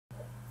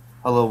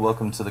Hello,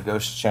 welcome to the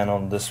Ghost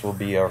Channel. This will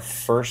be our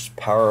first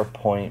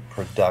PowerPoint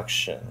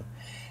production.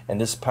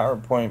 And this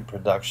PowerPoint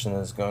production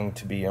is going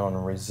to be on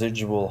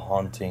residual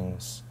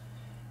hauntings,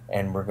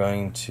 and we're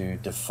going to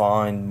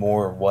define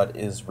more what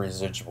is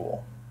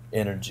residual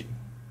energy.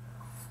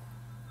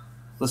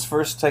 Let's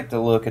first take a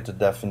look at the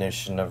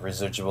definition of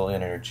residual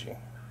energy.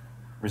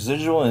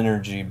 Residual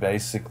energy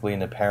basically in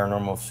the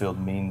paranormal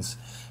field means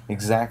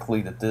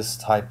exactly that this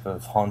type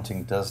of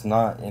haunting does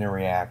not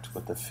interact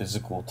with the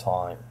physical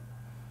time.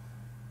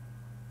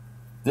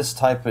 This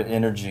type of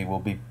energy will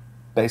be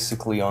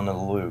basically on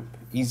a loop,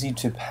 easy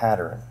to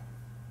pattern.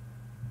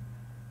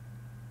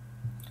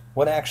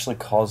 What actually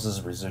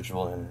causes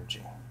residual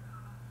energy?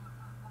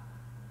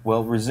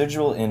 Well,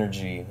 residual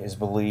energy is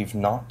believed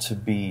not to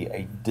be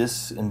a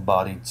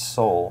disembodied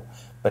soul,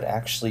 but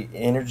actually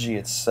energy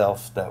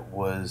itself that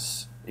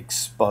was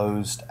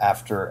exposed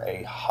after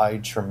a high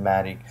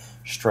traumatic,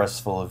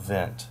 stressful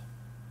event.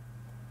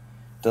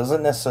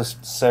 Doesn't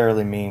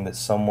necessarily mean that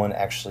someone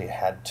actually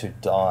had to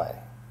die.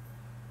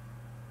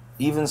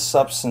 Even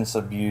substance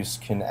abuse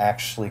can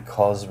actually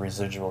cause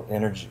residual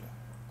energy.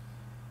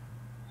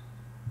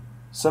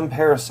 Some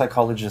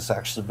parapsychologists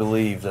actually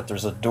believe that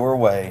there's a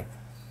doorway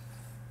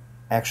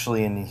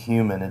actually in the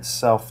human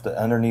itself, that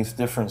underneath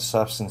different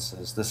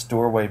substances, this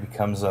doorway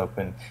becomes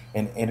open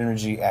and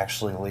energy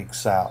actually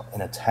leaks out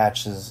and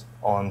attaches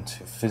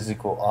onto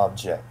physical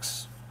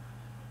objects.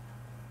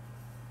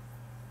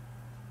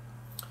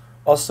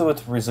 Also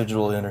with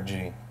residual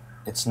energy,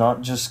 it's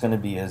not just going to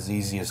be as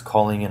easy as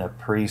calling in a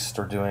priest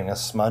or doing a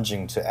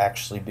smudging to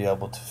actually be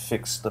able to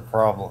fix the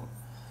problem.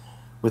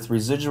 With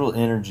residual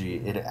energy,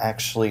 it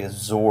actually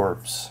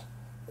absorbs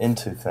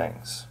into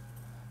things,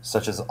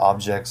 such as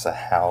objects, a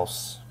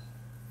house.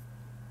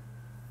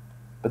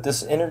 But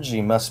this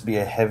energy must be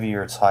a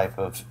heavier type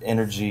of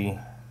energy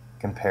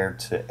compared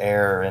to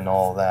air and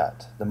all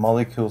that. The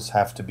molecules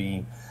have to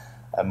be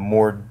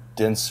more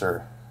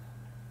denser.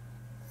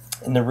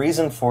 And the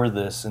reason for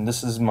this, and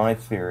this is my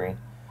theory,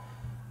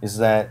 is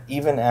that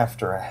even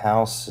after a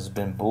house has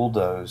been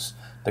bulldozed,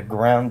 the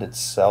ground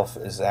itself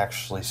is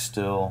actually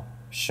still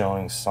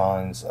showing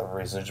signs of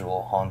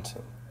residual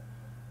haunting.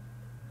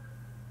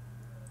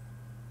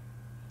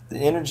 The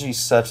energy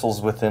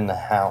settles within the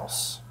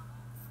house.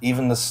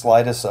 Even the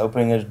slightest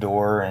opening a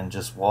door and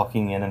just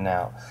walking in and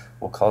out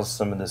will cause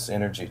some of this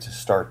energy to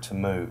start to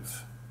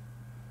move.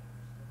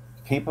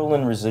 People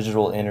in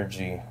residual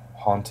energy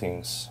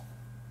hauntings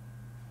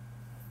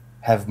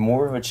have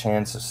more of a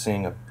chance of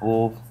seeing a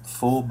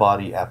full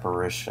body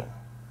apparition.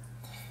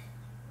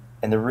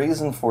 And the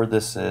reason for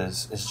this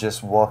is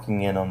just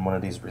walking in on one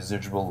of these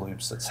residual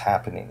loops that's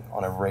happening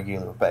on a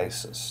regular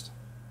basis.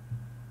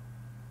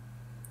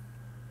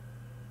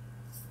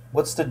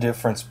 What's the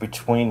difference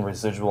between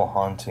residual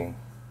haunting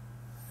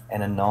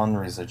and a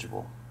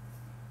non-residual?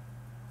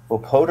 Well,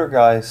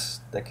 poltergeists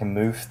that can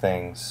move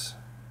things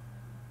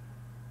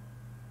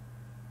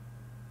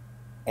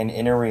and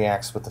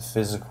interacts with the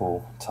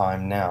physical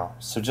time now.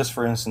 So just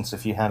for instance,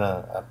 if you had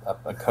a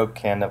Coke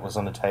can that was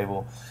on the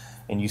table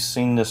and you've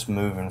seen this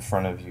move in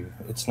front of you,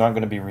 it's not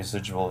going to be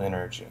residual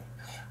energy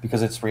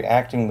because it's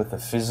reacting with the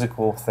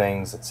physical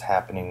things that's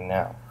happening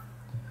now.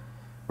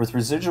 With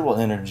residual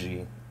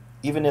energy,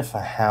 even if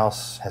a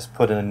house has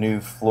put a new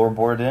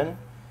floorboard in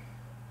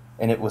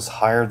and it was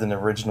higher than the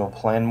original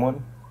plan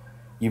one,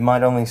 you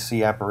might only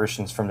see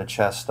apparitions from the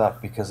chest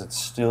up because it's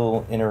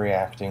still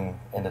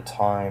interacting in the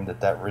time that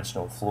that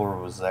original floor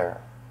was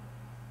there.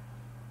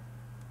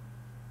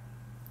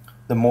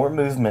 The more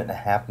movement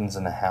happens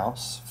in a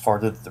house,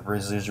 farther the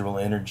residual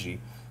energy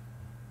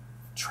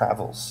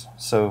travels.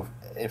 So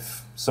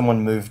if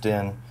someone moved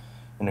in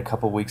a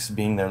couple weeks of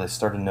being there, they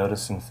started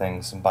noticing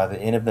things, and by the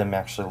end of them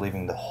actually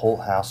leaving, the whole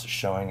house is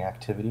showing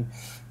activity.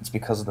 It's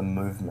because of the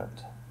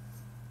movement.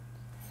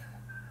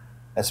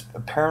 As a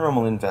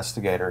paranormal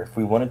investigator, if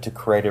we wanted to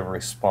create a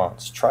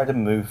response, try to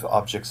move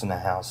objects in the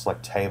house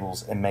like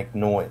tables and make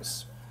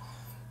noise.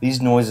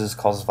 These noises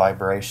cause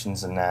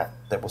vibrations in that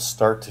will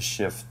start to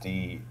shift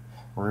the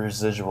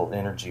residual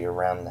energy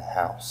around the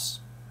house.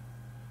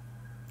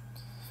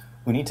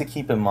 We need to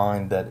keep in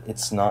mind that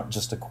it's not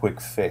just a quick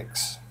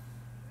fix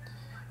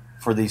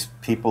for these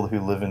people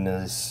who live in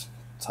these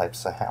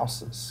types of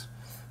houses,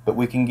 but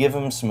we can give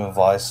them some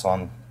advice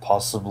on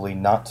possibly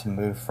not to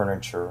move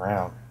furniture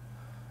around,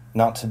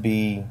 not to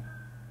be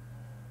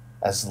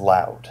as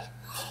loud.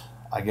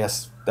 I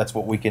guess that's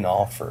what we can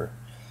offer.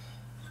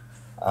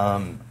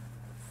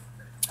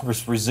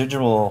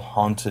 Residual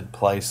haunted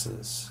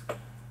places,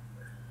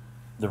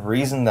 the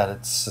reason that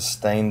it's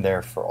sustained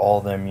there for all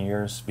them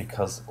years,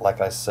 because like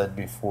I said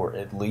before,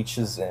 it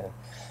leaches in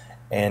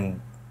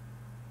and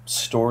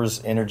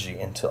stores energy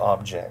into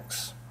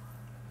objects.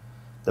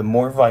 The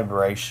more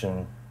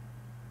vibration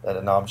that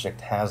an object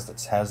has that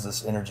has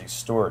this energy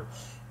stored,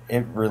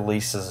 it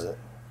releases it.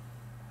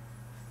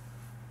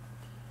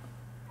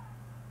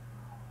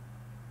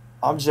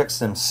 Objects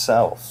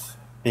themselves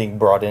being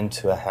brought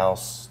into a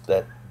house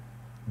that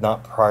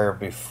not prior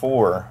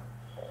before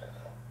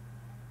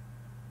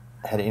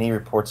had any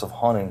reports of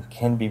haunting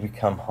can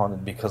become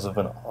haunted because of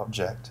an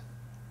object.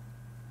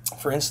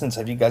 For instance,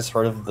 have you guys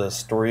heard of the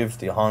story of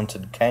the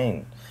haunted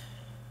cane?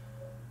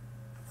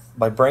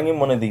 By bringing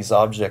one of these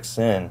objects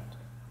in,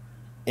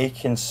 it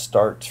can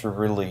start to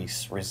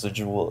release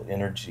residual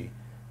energy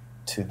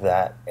to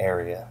that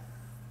area.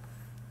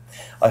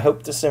 I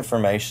hope this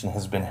information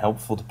has been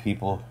helpful to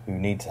people who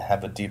need to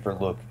have a deeper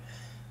look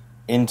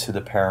into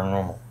the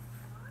paranormal.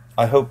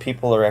 I hope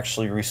people are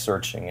actually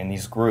researching in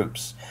these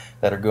groups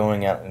that are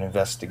going out and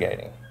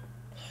investigating.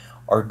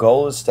 Our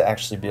goal is to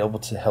actually be able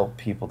to help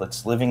people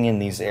that's living in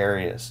these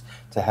areas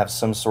to have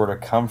some sort of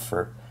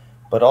comfort,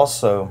 but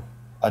also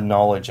a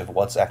knowledge of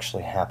what's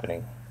actually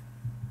happening.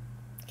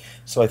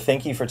 So I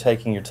thank you for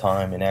taking your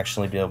time and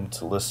actually be able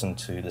to listen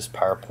to this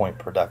PowerPoint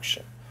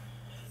production.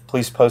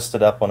 Please post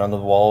it up on other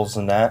walls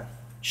and that.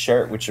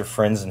 Share it with your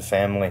friends and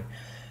family.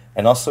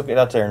 And also get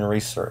out there and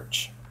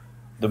research.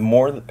 The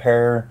more the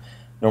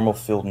paranormal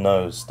field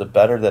knows, the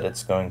better that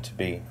it's going to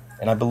be.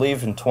 And I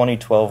believe in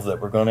 2012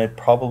 that we're going to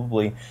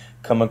probably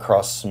come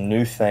across some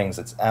new things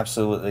that's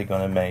absolutely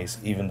going to amaze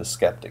even the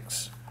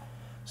skeptics.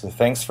 So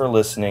thanks for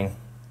listening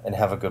and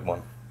have a good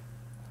one.